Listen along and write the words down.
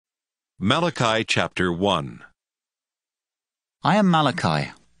Malachi chapter 1. I am Malachi,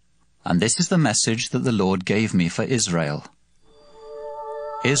 and this is the message that the Lord gave me for Israel.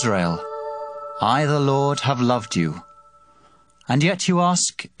 Israel, I the Lord have loved you. And yet you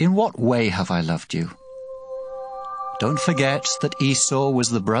ask, in what way have I loved you? Don't forget that Esau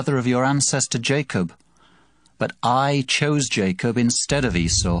was the brother of your ancestor Jacob, but I chose Jacob instead of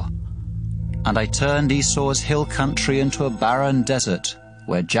Esau, and I turned Esau's hill country into a barren desert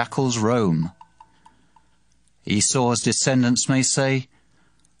where jackals roam. Esau's descendants may say,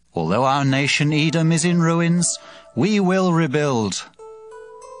 although our nation Edom is in ruins, we will rebuild.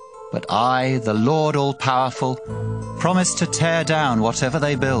 But I, the Lord all-powerful, promise to tear down whatever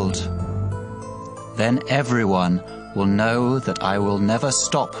they build. Then everyone will know that I will never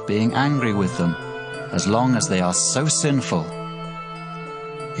stop being angry with them, as long as they are so sinful.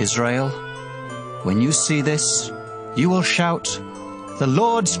 Israel, when you see this, you will shout, "The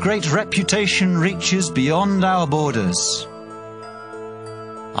Lord's great reputation reaches beyond our borders."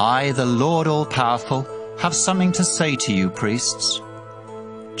 I, the Lord all-powerful, have something to say to you, priests.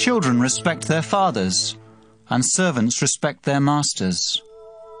 Children respect their fathers, and servants respect their masters.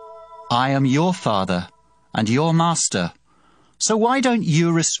 I am your father and your master, so why don't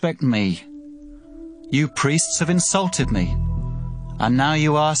you respect me? You priests have insulted me, and now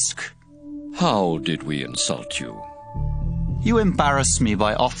you ask, how did we insult you? You embarrass me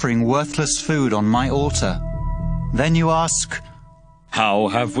by offering worthless food on my altar. Then you ask, how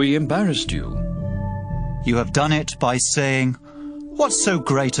have we embarrassed you? You have done it by saying, what's so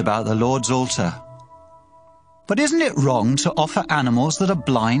great about the Lord's altar? But isn't it wrong to offer animals that are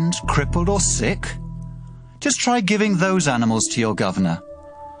blind, crippled, or sick? Just try giving those animals to your governor.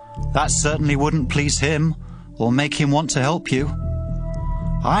 That certainly wouldn't please him or make him want to help you.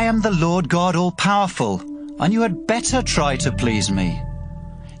 I am the Lord God all-powerful, and you had better try to please me.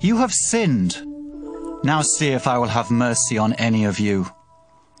 You have sinned. Now see if I will have mercy on any of you.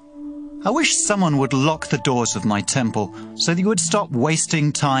 I wish someone would lock the doors of my temple so that you would stop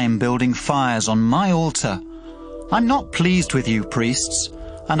wasting time building fires on my altar. I'm not pleased with you, priests,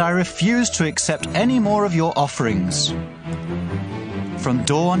 and I refuse to accept any more of your offerings. From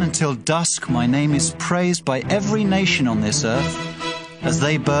dawn until dusk, my name is praised by every nation on this earth as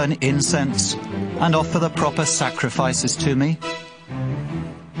they burn incense and offer the proper sacrifices to me.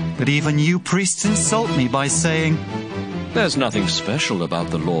 But even you priests insult me by saying, there's nothing special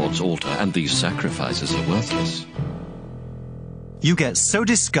about the Lord's altar, and these sacrifices are worthless. You get so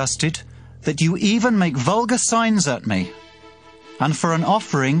disgusted that you even make vulgar signs at me. And for an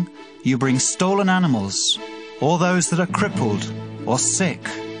offering, you bring stolen animals, or those that are crippled or sick.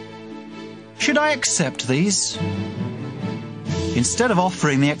 Should I accept these? Instead of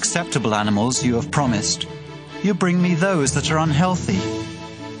offering the acceptable animals you have promised, you bring me those that are unhealthy.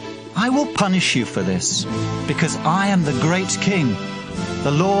 I will punish you for this, because I am the great King,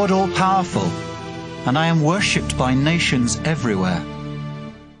 the Lord all-powerful, and I am worshipped by nations everywhere.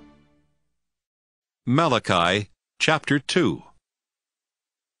 Malachi chapter 2.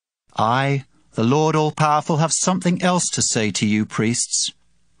 I, the Lord all-powerful, have something else to say to you, priests.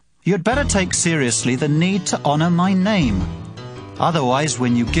 You had better take seriously the need to honor my name. Otherwise,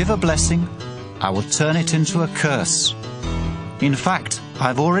 when you give a blessing, I will turn it into a curse. In fact,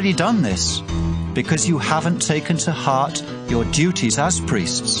 I've already done this, because you haven't taken to heart your duties as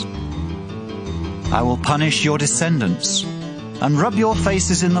priests. I will punish your descendants, and rub your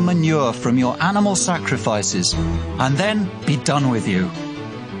faces in the manure from your animal sacrifices, and then be done with you.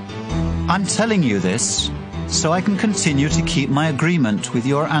 I'm telling you this, so I can continue to keep my agreement with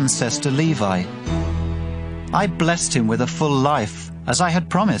your ancestor Levi. I blessed him with a full life, as I had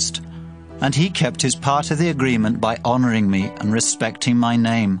promised, and he kept his part of the agreement by honoring me and respecting my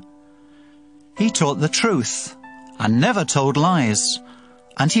name. He taught the truth and never told lies,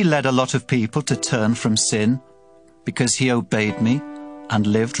 and he led a lot of people to turn from sin because he obeyed me and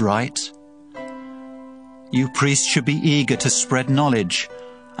lived right. You priests should be eager to spread knowledge,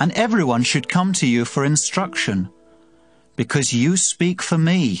 and everyone should come to you for instruction, because you speak for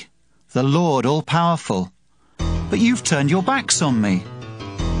me, the Lord all-powerful. But you've turned your backs on me.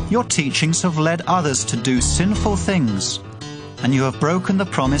 Your teachings have led others to do sinful things, and you have broken the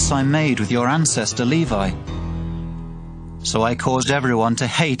promise I made with your ancestor Levi. So I caused everyone to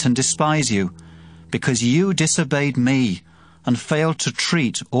hate and despise you, because you disobeyed me and failed to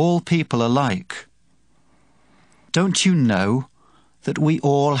treat all people alike. Don't you know that we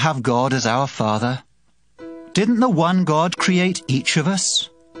all have God as our Father? Didn't the one God create each of us?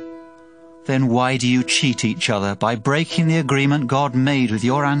 Then why do you cheat each other by breaking the agreement God made with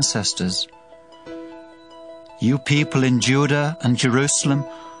your ancestors? You people in Judah and Jerusalem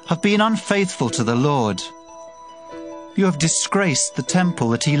have been unfaithful to the Lord. You have disgraced the temple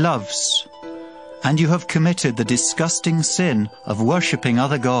that he loves, and you have committed the disgusting sin of worshipping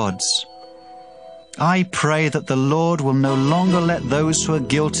other gods. I pray that the Lord will no longer let those who are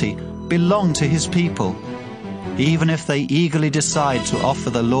guilty belong to his people, even if they eagerly decide to offer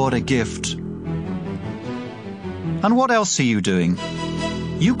the Lord a gift. And what else are you doing?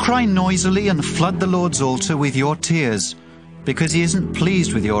 You cry noisily and flood the Lord's altar with your tears, because he isn't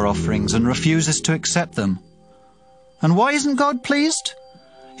pleased with your offerings and refuses to accept them. And why isn't God pleased?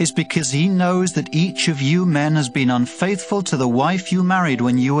 It's because he knows that each of you men has been unfaithful to the wife you married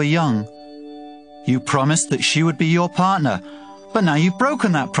when you were young. You promised that she would be your partner, but now you've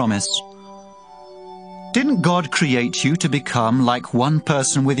broken that promise. Didn't God create you to become like one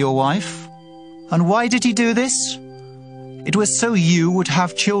person with your wife? And why did he do this? It was so you would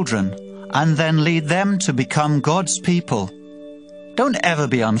have children, and then lead them to become God's people. Don't ever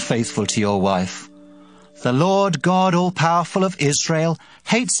be unfaithful to your wife. The Lord God all-powerful of Israel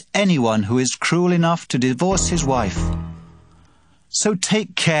hates anyone who is cruel enough to divorce his wife. So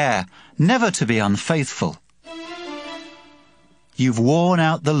take care never to be unfaithful. You've worn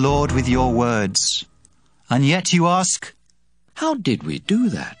out the Lord with your words, and yet you ask, How did we do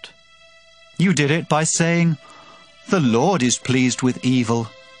that? You did it by saying, the Lord is pleased with evil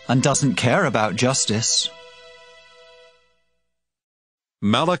and doesn't care about justice.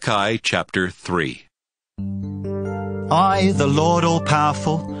 Malachi chapter 3. I, the Lord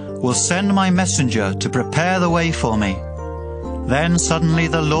all-powerful, will send my messenger to prepare the way for me. Then suddenly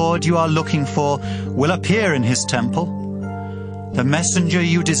the Lord you are looking for will appear in his temple. The messenger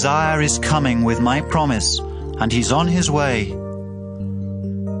you desire is coming with my promise, and he's on his way.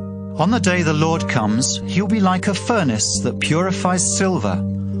 On the day the Lord comes, he'll be like a furnace that purifies silver,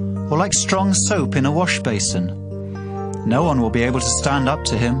 or like strong soap in a wash basin. No one will be able to stand up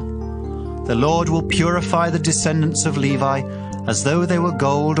to him. The Lord will purify the descendants of Levi as though they were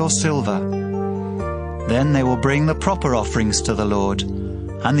gold or silver. Then they will bring the proper offerings to the Lord,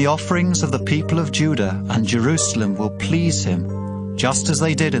 and the offerings of the people of Judah and Jerusalem will please him, just as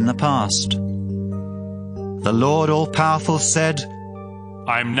they did in the past. The Lord all-powerful said,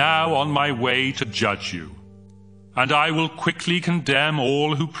 I am now on my way to judge you, and I will quickly condemn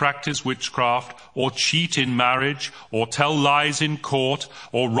all who practice witchcraft, or cheat in marriage, or tell lies in court,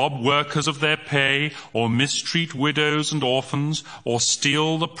 or rob workers of their pay, or mistreat widows and orphans, or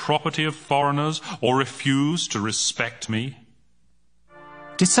steal the property of foreigners, or refuse to respect me.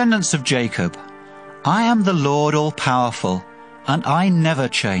 Descendants of Jacob, I am the Lord all-powerful, and I never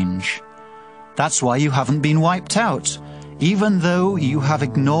change. That's why you haven't been wiped out, even though you have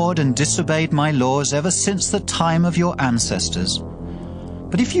ignored and disobeyed my laws ever since the time of your ancestors.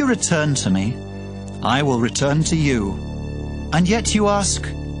 But if you return to me, I will return to you. And yet you ask,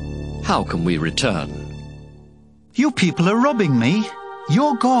 How can we return? You people are robbing me,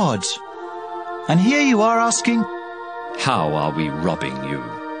 your God. And here you are asking, How are we robbing you?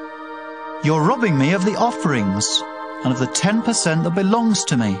 You're robbing me of the offerings and of the 10% that belongs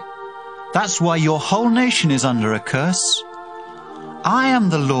to me. That's why your whole nation is under a curse. I am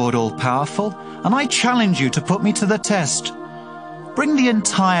the Lord all-powerful, and I challenge you to put me to the test. Bring the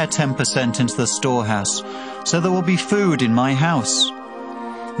entire 10% into the storehouse, so there will be food in my house.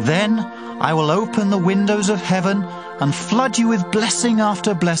 Then I will open the windows of heaven and flood you with blessing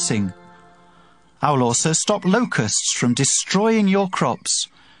after blessing. I will also stop locusts from destroying your crops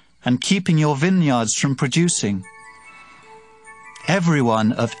and keeping your vineyards from producing.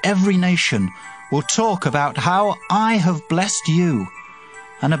 Everyone of every nation will talk about how I have blessed you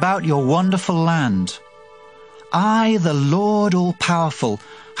and about your wonderful land. I, the Lord all-powerful,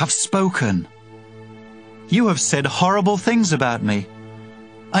 have spoken. You have said horrible things about me,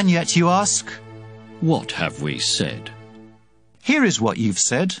 and yet you ask, What have we said? Here is what you've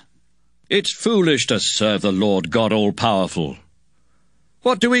said. It's foolish to serve the Lord God all-powerful.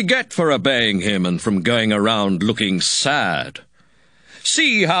 What do we get for obeying him and from going around looking sad?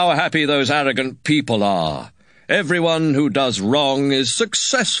 See how happy those arrogant people are. Everyone who does wrong is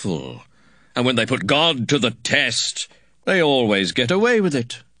successful. And when they put God to the test, they always get away with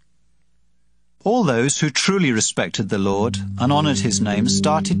it. All those who truly respected the Lord and honored his name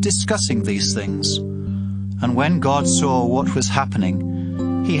started discussing these things. And when God saw what was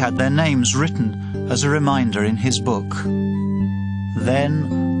happening, he had their names written as a reminder in his book.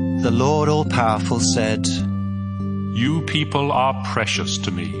 Then the Lord all-powerful said, You people are precious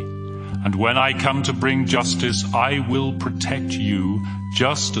to me, and when I come to bring justice, I will protect you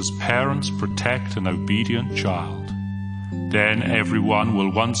just as parents protect an obedient child. Then everyone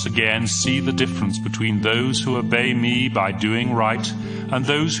will once again see the difference between those who obey me by doing right and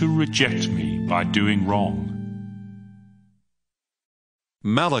those who reject me by doing wrong.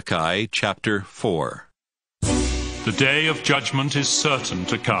 Malachi chapter 4. The day of judgment is certain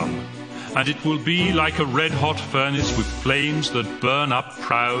to come, and it will be like a red-hot furnace with flames that burn up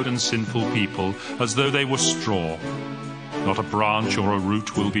proud and sinful people as though they were straw. Not a branch or a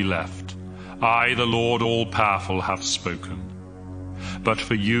root will be left. I, the Lord all-powerful, have spoken. But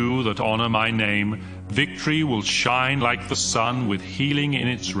for you that honor my name, victory will shine like the sun with healing in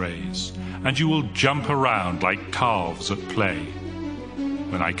its rays, and you will jump around like calves at play.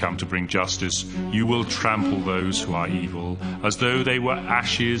 When I come to bring justice, you will trample those who are evil, as though they were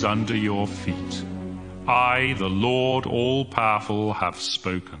ashes under your feet. I, the Lord all-powerful, have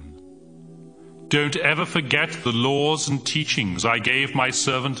spoken. Don't ever forget the laws and teachings I gave my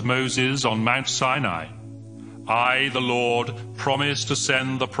servant Moses on Mount Sinai. I, the Lord, promise to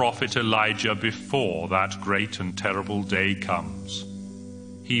send the prophet Elijah before that great and terrible day comes.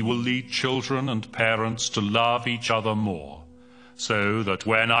 He will lead children and parents to love each other more, so that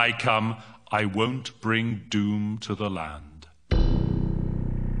when I come, I won't bring doom to the land.